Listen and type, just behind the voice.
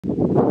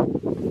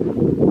I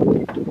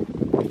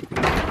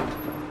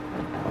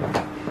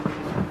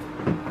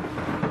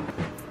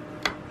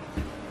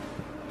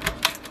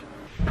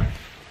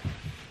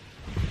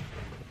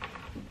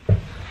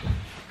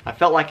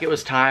felt like it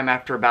was time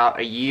after about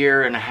a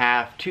year and a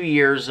half, 2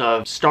 years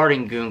of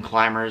starting Goon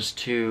Climbers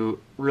to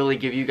really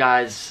give you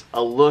guys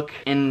a look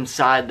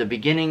inside the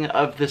beginning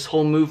of this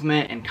whole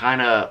movement and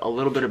kind of a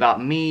little bit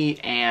about me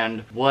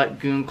and what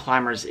Goon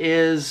Climbers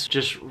is,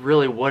 just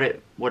really what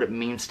it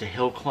means to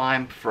hill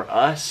climb for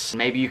us.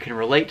 Maybe you can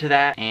relate to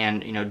that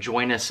and, you know,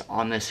 join us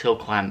on this hill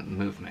climb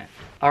movement.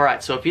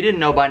 Alright, so if you didn't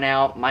know by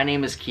now, my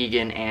name is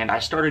Keegan and I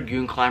started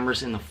Goon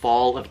Climbers in the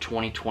fall of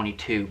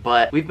 2022,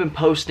 but we've been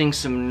posting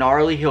some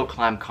gnarly hill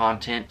climb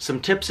content, some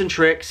tips and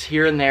tricks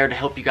here and there to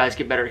help you guys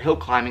get better at hill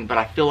climbing, but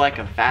I feel like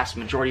a vast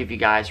majority of you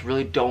guys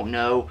really don't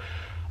know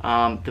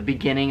the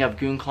beginning of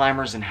Goon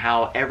Climbers and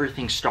how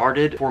everything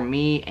started for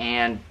me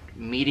and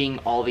meeting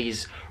all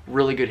these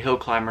really good hill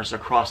climbers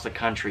across the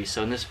country.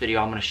 So in this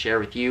video I'm going to share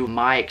with you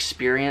my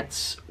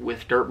experience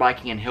with dirt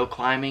biking and hill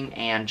climbing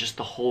and just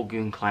the whole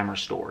Goon Climber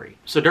story.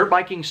 So dirt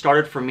biking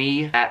started for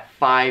me at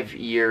 5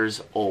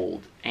 years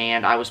old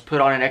and I was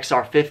put on an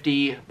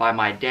XR50 by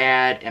my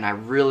dad and I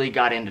really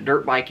got into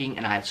dirt biking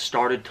and I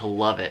started to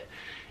love it.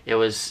 It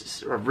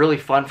was really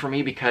fun for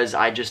me because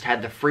I just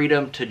had the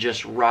freedom to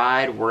just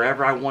ride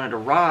wherever I wanted to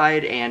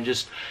ride and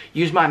just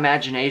use my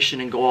imagination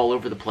and go all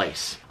over the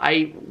place.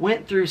 I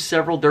went through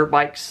several dirt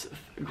bikes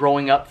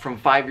growing up from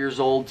 5 years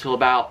old till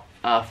about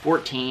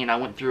 14. I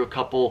went through a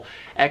couple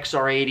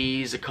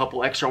XR80s, a couple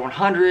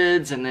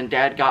XR100s, and then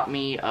Dad got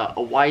me a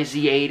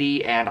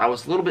YZ80, and I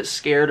was a little bit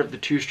scared of the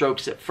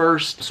 2-strokes at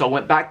first, so I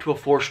went back to a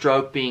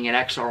 4-stroke being an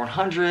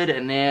XR100,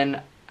 and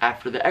then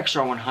after the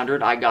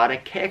XR100, I got a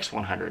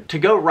KX100. To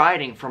go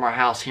riding from our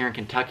house here in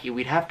Kentucky,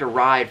 we'd have to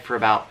ride for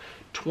about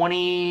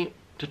 20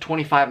 to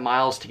 25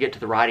 miles to get to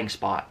the riding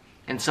spot.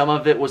 And some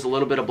of it was a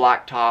little bit of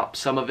blacktop,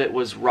 some of it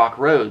was rock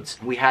roads.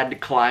 We had to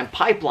climb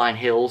pipeline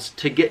hills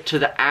to get to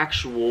the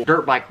actual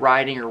dirt bike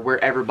riding or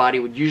where everybody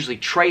would usually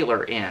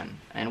trailer in.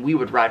 And we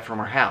would ride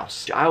from our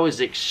house. I was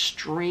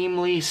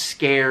extremely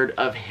scared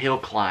of hill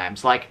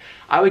climbs. Like,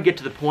 I would get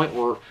to the point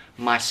where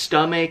my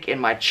stomach and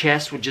my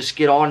chest would just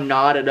get all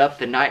knotted up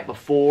the night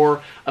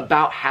before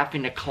about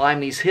having to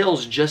climb these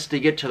hills just to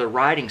get to the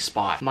riding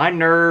spot. My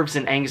nerves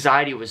and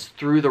anxiety was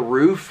through the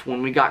roof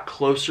when we got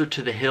closer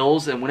to the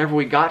hills, and whenever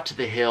we got to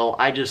the hill,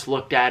 I just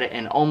looked at it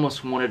and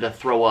almost wanted to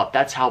throw up.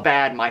 That's how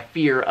bad my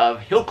fear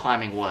of hill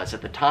climbing was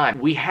at the time.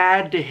 We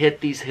had to hit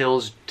these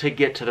hills to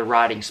get to the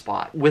riding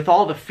spot. With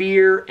all the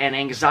fear and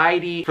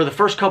anxiety, for the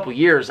first couple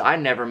years, I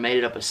never made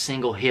it up a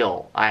single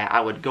hill.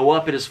 I would go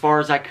up it as far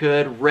as I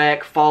could,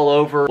 wreck, fall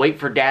over, wait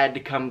for Dad to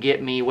come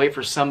get me, wait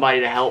for somebody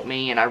to help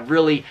me, and I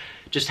really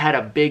just had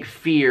a big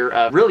fear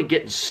of really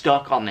getting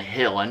stuck on the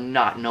hill and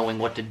not knowing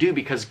what to do,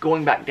 because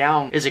going back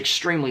down is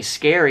extremely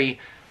scary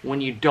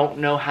when you don't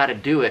know how to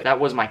do it. That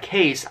was my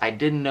case. I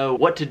didn't know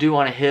what to do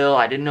on a hill.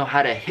 I didn't know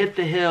how to hit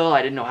the hill.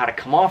 I didn't know how to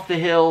come off the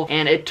hill.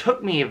 And it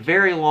took me a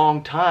very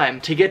long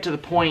time to get to the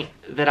point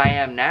that I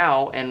am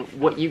now and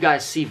what you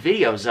guys see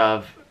videos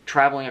of,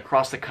 traveling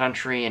across the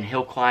country and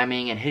hill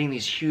climbing and hitting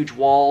these huge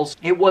walls.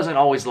 It wasn't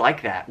always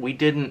like that.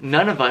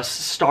 None of us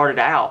started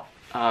out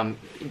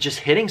just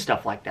hitting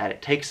stuff like that.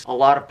 It takes a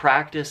lot of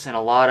practice and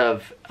a lot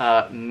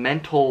of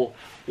mental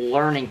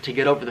learning to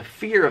get over the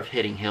fear of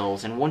hitting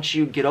hills, and once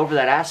you get over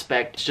that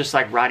aspect, it's just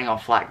like riding on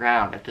flat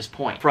ground at this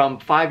point. From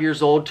 5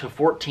 years old to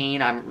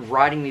 14, I'm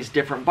riding these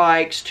different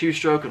bikes,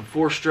 2-stroke and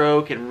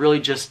 4-stroke, and really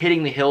just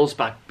hitting the hills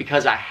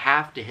because I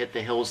have to hit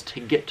the hills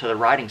to get to the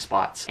riding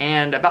spots.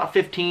 And about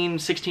 15,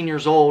 16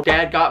 years old,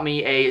 Dad got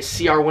me a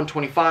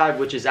CR125,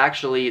 which is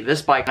actually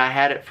this bike. I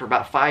had it for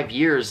about 5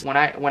 years. When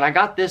I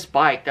got this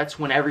bike, that's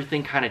when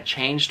everything kind of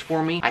changed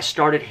for me. I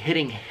started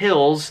hitting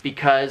hills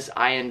because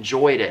I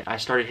enjoyed it. I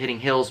started hitting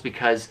hills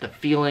because the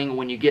feeling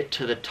when you get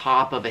to the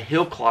top of a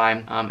hill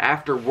climb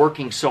after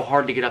working so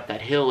hard to get up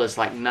that hill is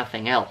like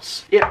nothing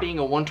else. It being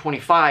a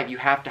 125, you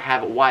have to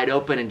have it wide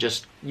open and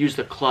just use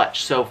the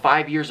clutch. So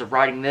 5 years of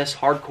riding this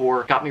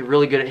hardcore got me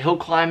really good at hill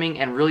climbing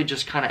and really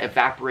just kind of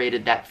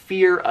evaporated that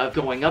fear of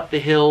going up the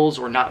hills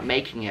or not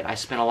making it. I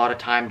spent a lot of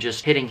time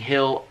just hitting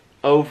hill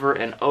over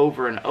and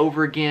over and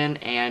over again,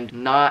 and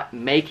not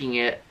making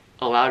it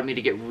allowed me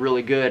to get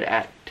really good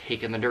at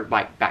taking the dirt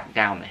bike back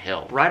down the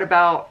hill. Right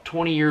about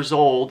 20 years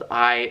old,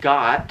 I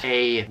got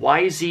a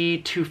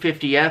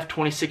YZ250F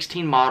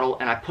 2016 model,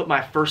 and I put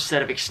my first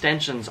set of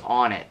extensions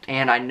on it.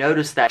 And I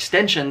noticed that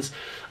extensions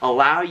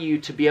allow you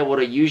to be able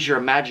to use your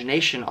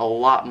imagination a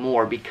lot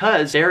more,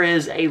 because there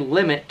is a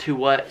limit to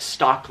what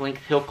stock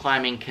length hill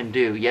climbing can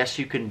do. Yes,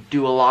 you can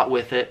do a lot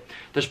with it.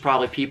 There's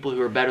probably people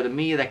who are better than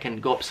me that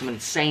can go up some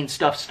insane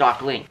stuff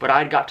stock length. But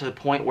I'd got to the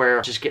point where I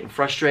was just getting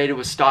frustrated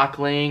with stock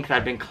length.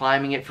 I'd been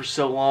climbing it for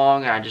so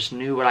long, and I just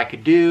knew what I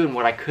could do and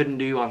what I couldn't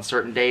do on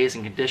certain days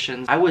and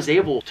conditions. I was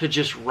able to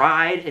just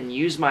ride and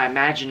use my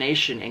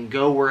imagination and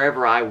go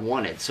wherever I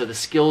wanted. So the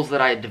skills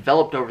that I had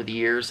developed over the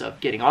years of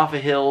getting off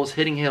of hills,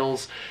 hitting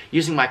hills,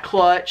 using my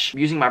clutch,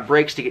 using my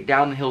brakes to get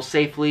down the hill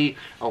safely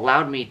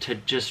allowed me to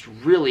just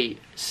really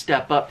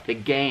step up the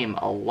game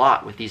a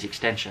lot with these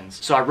extensions.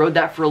 So I rode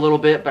that for a little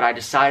bit, but I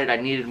decided I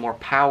needed more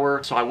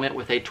power, so I went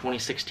with a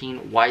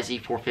 2016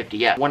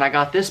 YZ450S. When I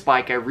got this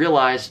bike, I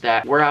realized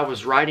that where I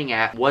was riding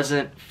at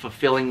wasn't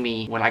fulfilling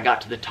me when I got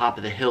to the top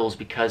of the hills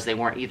because they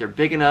weren't either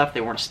big enough,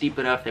 they weren't steep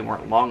enough, they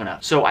weren't long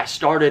enough. So I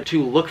started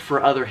to look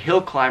for other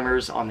hill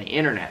climbers on the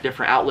internet,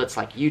 different outlets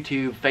like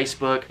YouTube,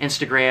 Facebook,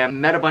 Instagram.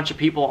 Met a bunch of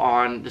people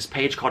on this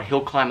page called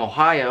Hill Climb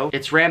Ohio.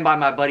 It's ran by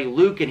my buddy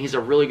Luke, and he's a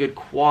really good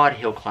quad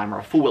hill climber,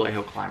 a four-wheeler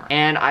hill climber.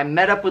 And I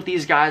met up with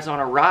these guys on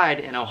a ride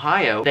in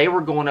Ohio. They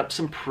were going up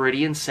some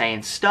pretty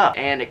insane stuff,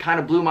 and it kind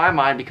of blew my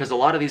mind because a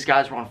lot of these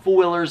guys were on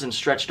four-wheelers and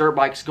stretch dirt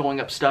bikes going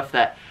up stuff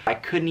that I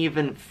couldn't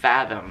even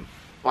fathom.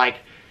 Like,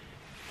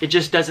 it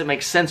just doesn't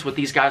make sense what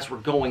these guys were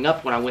going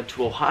up when I went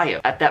to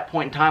Ohio. At that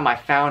point in time, I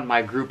found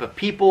my group of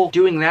people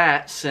doing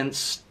that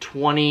since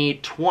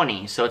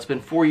 2020. So it's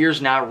been 4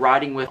 years now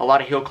riding with a lot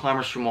of hill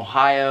climbers from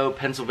Ohio,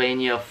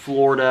 Pennsylvania,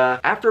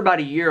 Florida. After about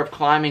a year of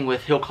climbing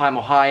with Hill Climb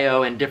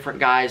Ohio and different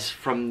guys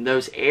from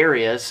those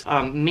areas,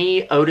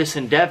 me, Otis,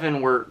 and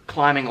Devin were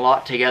climbing a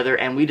lot together,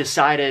 and we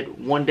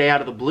decided one day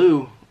out of the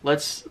blue,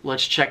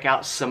 let's check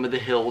out some of the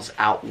hills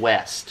out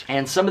west.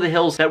 And some of the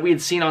hills that we had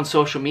seen on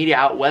social media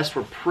out west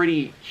were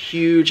pretty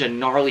huge and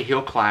gnarly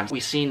hill climbs.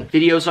 We've seen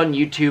videos on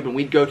YouTube, and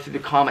we'd go through the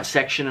comment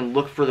section and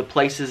look for the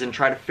places and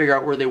try to figure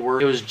out where they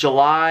were. It was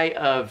July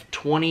of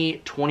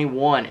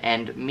 2021,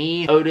 and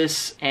me,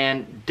 Otis,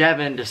 and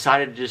Devin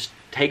decided to just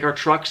take our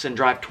trucks and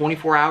drive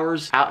 24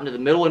 hours out into the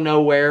middle of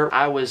nowhere.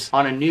 I was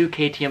on a new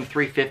KTM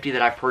 350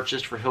 that I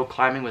purchased for hill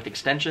climbing with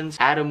extensions.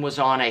 Adam was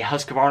on a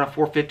Husqvarna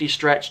 450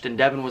 stretched, and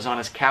Devin was on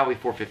his Cowie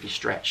 450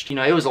 stretched. You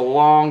know, it was a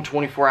long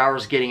 24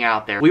 hours getting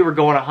out there. We were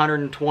going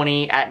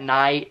 120 at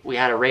night. We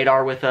had a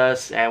radar with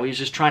us, and we was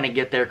just trying to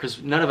get there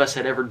because none of us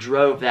had ever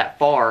drove that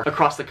far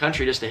across the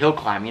country just to hill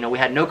climb. You know, we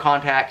had no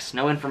contacts,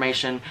 no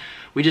information.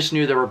 We just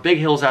knew there were big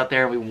hills out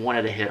there and we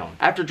wanted to hit them.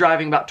 After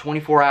driving about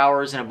 24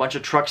 hours and a bunch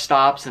of truck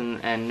stops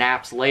and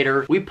naps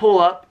later, we pull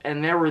up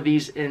and there were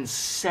these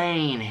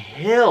insane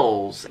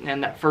hills.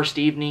 And that first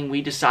evening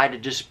we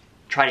decided to just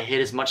try to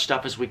hit as much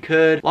stuff as we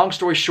could. Long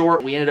story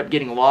short, we ended up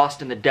getting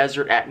lost in the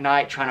desert at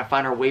night trying to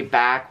find our way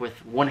back with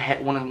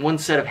one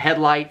set of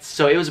headlights.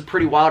 So it was a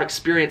pretty wild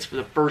experience for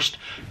the first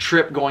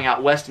trip going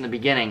out west in the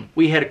beginning.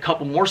 We had a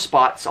couple more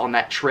spots on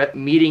that trip,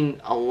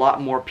 meeting a lot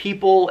more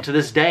people. To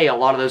this day, a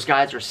lot of those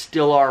guys are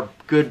still our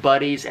good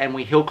buddies, and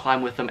we hill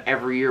climb with them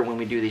every year when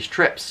we do these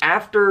trips.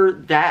 After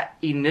that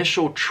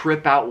initial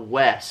trip out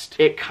west,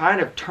 it kind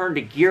of turned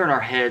a gear in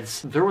our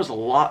heads. There was a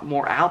lot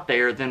more out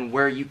there than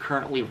where you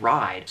currently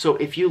ride. So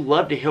if you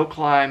love to hill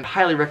climb, I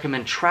highly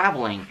recommend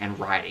traveling and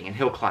riding and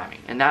hill climbing.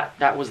 And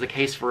that was the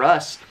case for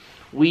us.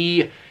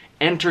 We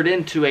entered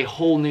into a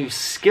whole new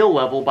skill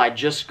level by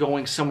just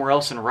going somewhere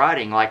else and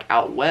riding. Like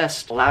out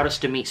west allowed us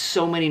to meet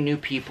so many new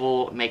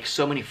people, make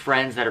so many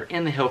friends that are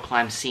in the hill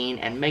climb scene,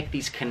 and make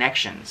these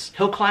connections.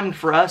 Hill climbing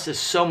for us is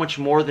so much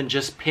more than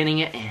just pinning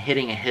it and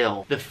hitting a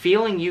hill. The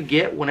feeling you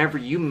get whenever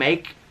you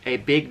make a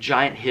big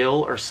giant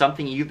hill or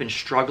something you've been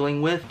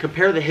struggling with,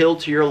 compare the hill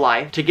to your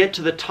life. To get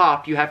to the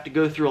top, you have to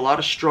go through a lot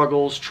of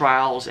struggles,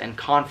 trials, and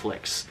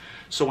conflicts.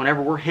 So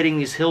whenever we're hitting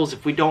these hills,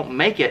 if we don't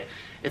make it,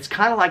 it's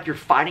kind of like you're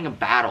fighting a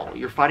battle.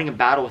 You're fighting a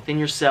battle within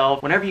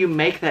yourself. Whenever you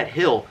make that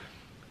hill,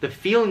 the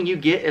feeling you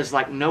get is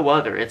like no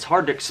other. It's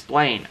hard to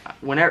explain.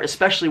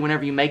 Especially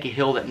whenever you make a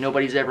hill that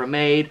nobody's ever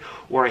made,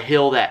 or a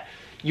hill that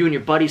you and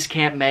your buddies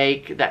can't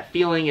make, that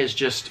feeling is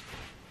just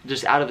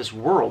out of this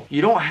world.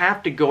 You don't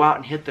have to go out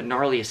and hit the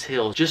gnarliest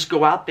hills. Just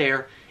go out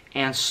there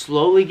and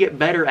slowly get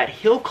better at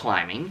hill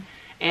climbing.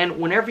 And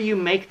whenever you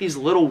make these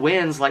little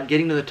wins, like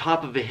getting to the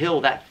top of a hill,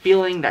 that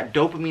feeling, that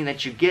dopamine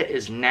that you get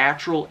is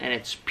natural and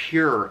it's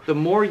pure. The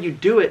more you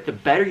do it, the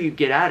better you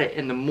get at it,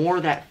 and the more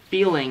that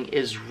feeling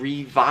is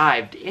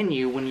revived in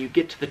you when you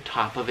get to the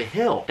top of a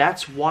hill.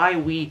 That's why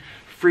we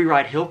free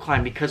ride hill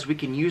climb, because we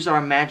can use our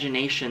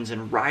imaginations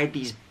and ride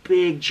these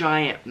big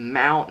giant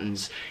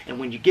mountains, and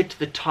when you get to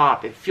the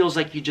top, it feels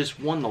like you just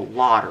won the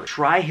lottery.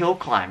 Try hill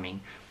climbing.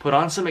 Put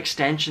on some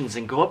extensions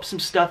and go up some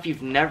stuff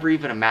you've never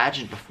even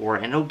imagined before,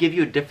 and it'll give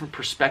you a different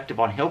perspective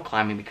on hill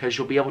climbing because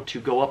you'll be able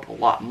to go up a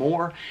lot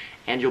more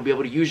and you'll be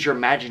able to use your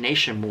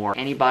imagination more.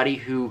 Anybody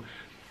who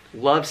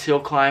loves hill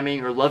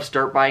climbing or loves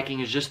dirt biking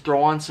is just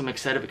throw on some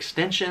set of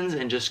extensions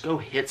and just go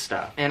hit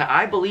stuff. And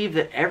I believe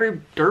that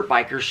every dirt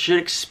biker should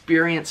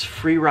experience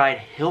free ride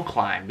hill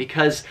climb,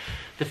 because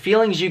the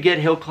feelings you get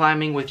hill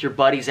climbing with your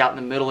buddies out in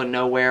the middle of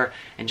nowhere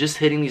and just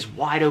hitting these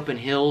wide open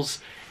hills,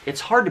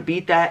 it's hard to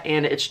beat that,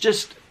 and it's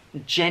just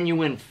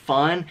genuine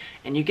fun,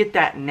 and you get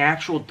that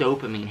natural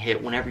dopamine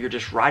hit whenever you're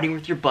just riding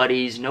with your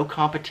buddies, no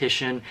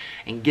competition,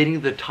 and getting to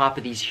the top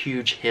of these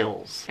huge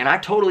hills. And I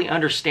totally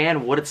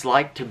understand what it's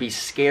like to be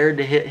scared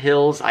to hit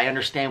hills. I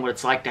understand what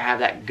it's like to have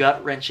that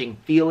gut-wrenching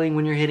feeling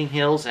when you're hitting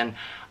hills, and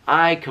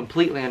I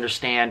completely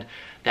understand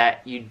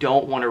that you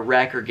don't want to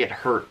wreck or get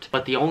hurt.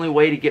 But the only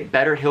way to get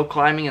better at hill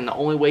climbing, and the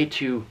only way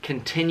to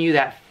continue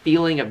that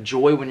feeling of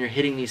joy when you're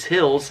hitting these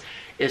hills,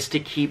 is to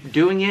keep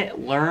doing it,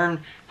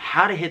 learn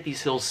how to hit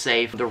these hills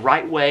safe the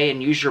right way,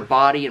 and use your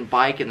body and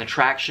bike and the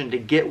traction to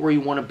get where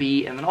you want to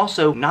be. And then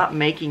also, not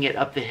making it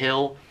up the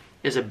hill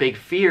is a big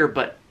fear,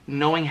 but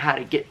knowing how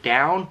to get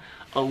down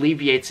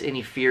alleviates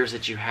any fears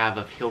that you have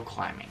of hill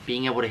climbing.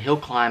 Being able to hill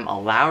climb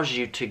allows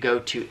you to go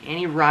to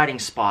any riding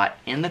spot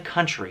in the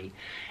country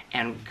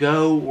and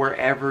go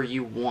wherever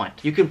you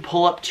want. You can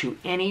pull up to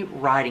any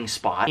riding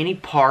spot, any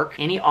park,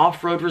 any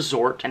off-road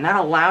resort, and that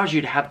allows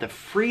you to have the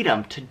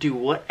freedom to do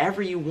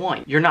whatever you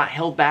want. You're not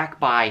held back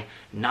by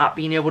not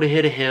being able to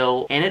hit a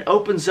hill, and it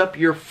opens up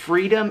your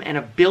freedom and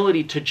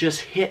ability to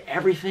just hit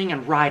everything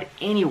and ride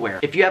anywhere.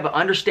 If you have an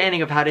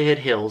understanding of how to hit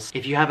hills,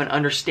 if you have an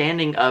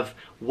understanding of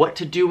what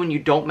to do when you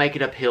don't make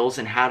it up hills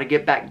and how to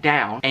get back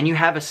down, and you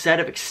have a set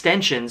of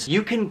extensions,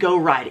 you can go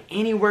ride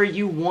anywhere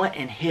you want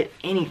and hit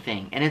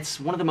anything. And it's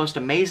one of the most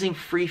amazing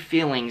free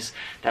feelings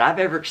that I've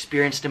ever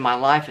experienced in my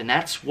life, and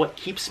that's what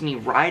keeps me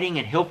riding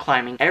and hill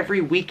climbing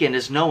every weekend,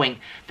 is knowing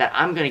that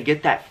I'm gonna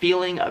get that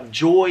feeling of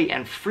joy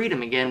and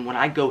freedom again when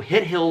I go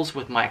hit hills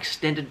with my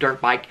extended dirt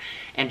bike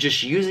and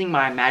just using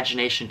my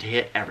imagination to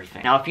hit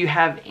everything. Now, if you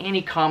have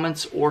any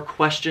comments or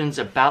questions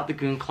about the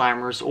Goon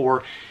Climbers,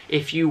 or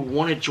if you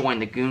want to join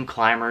the Goon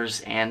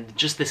Climbers and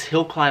just this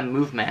hill climb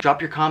movement, drop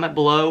your comment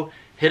below,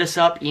 hit us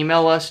up,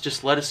 email us,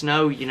 just let us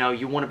know,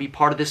 you want to be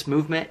part of this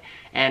movement,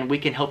 and we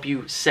can help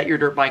you set your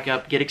dirt bike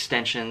up, get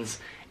extensions,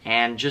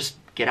 and just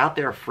get out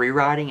there free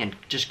riding and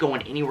just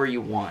going anywhere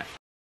you want.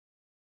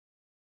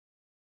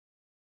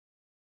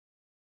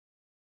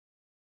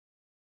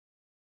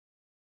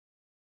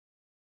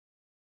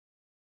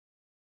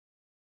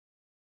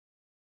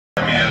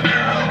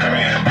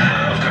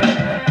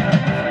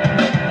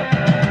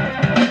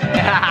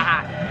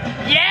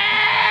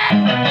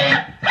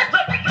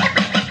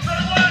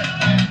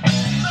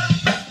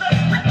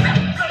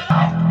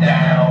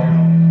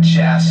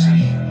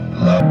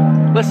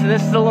 Listen,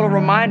 this is a little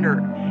reminder.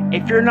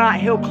 If you're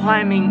not hill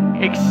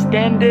climbing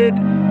extended,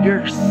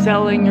 you're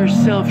selling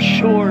yourself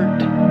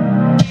short.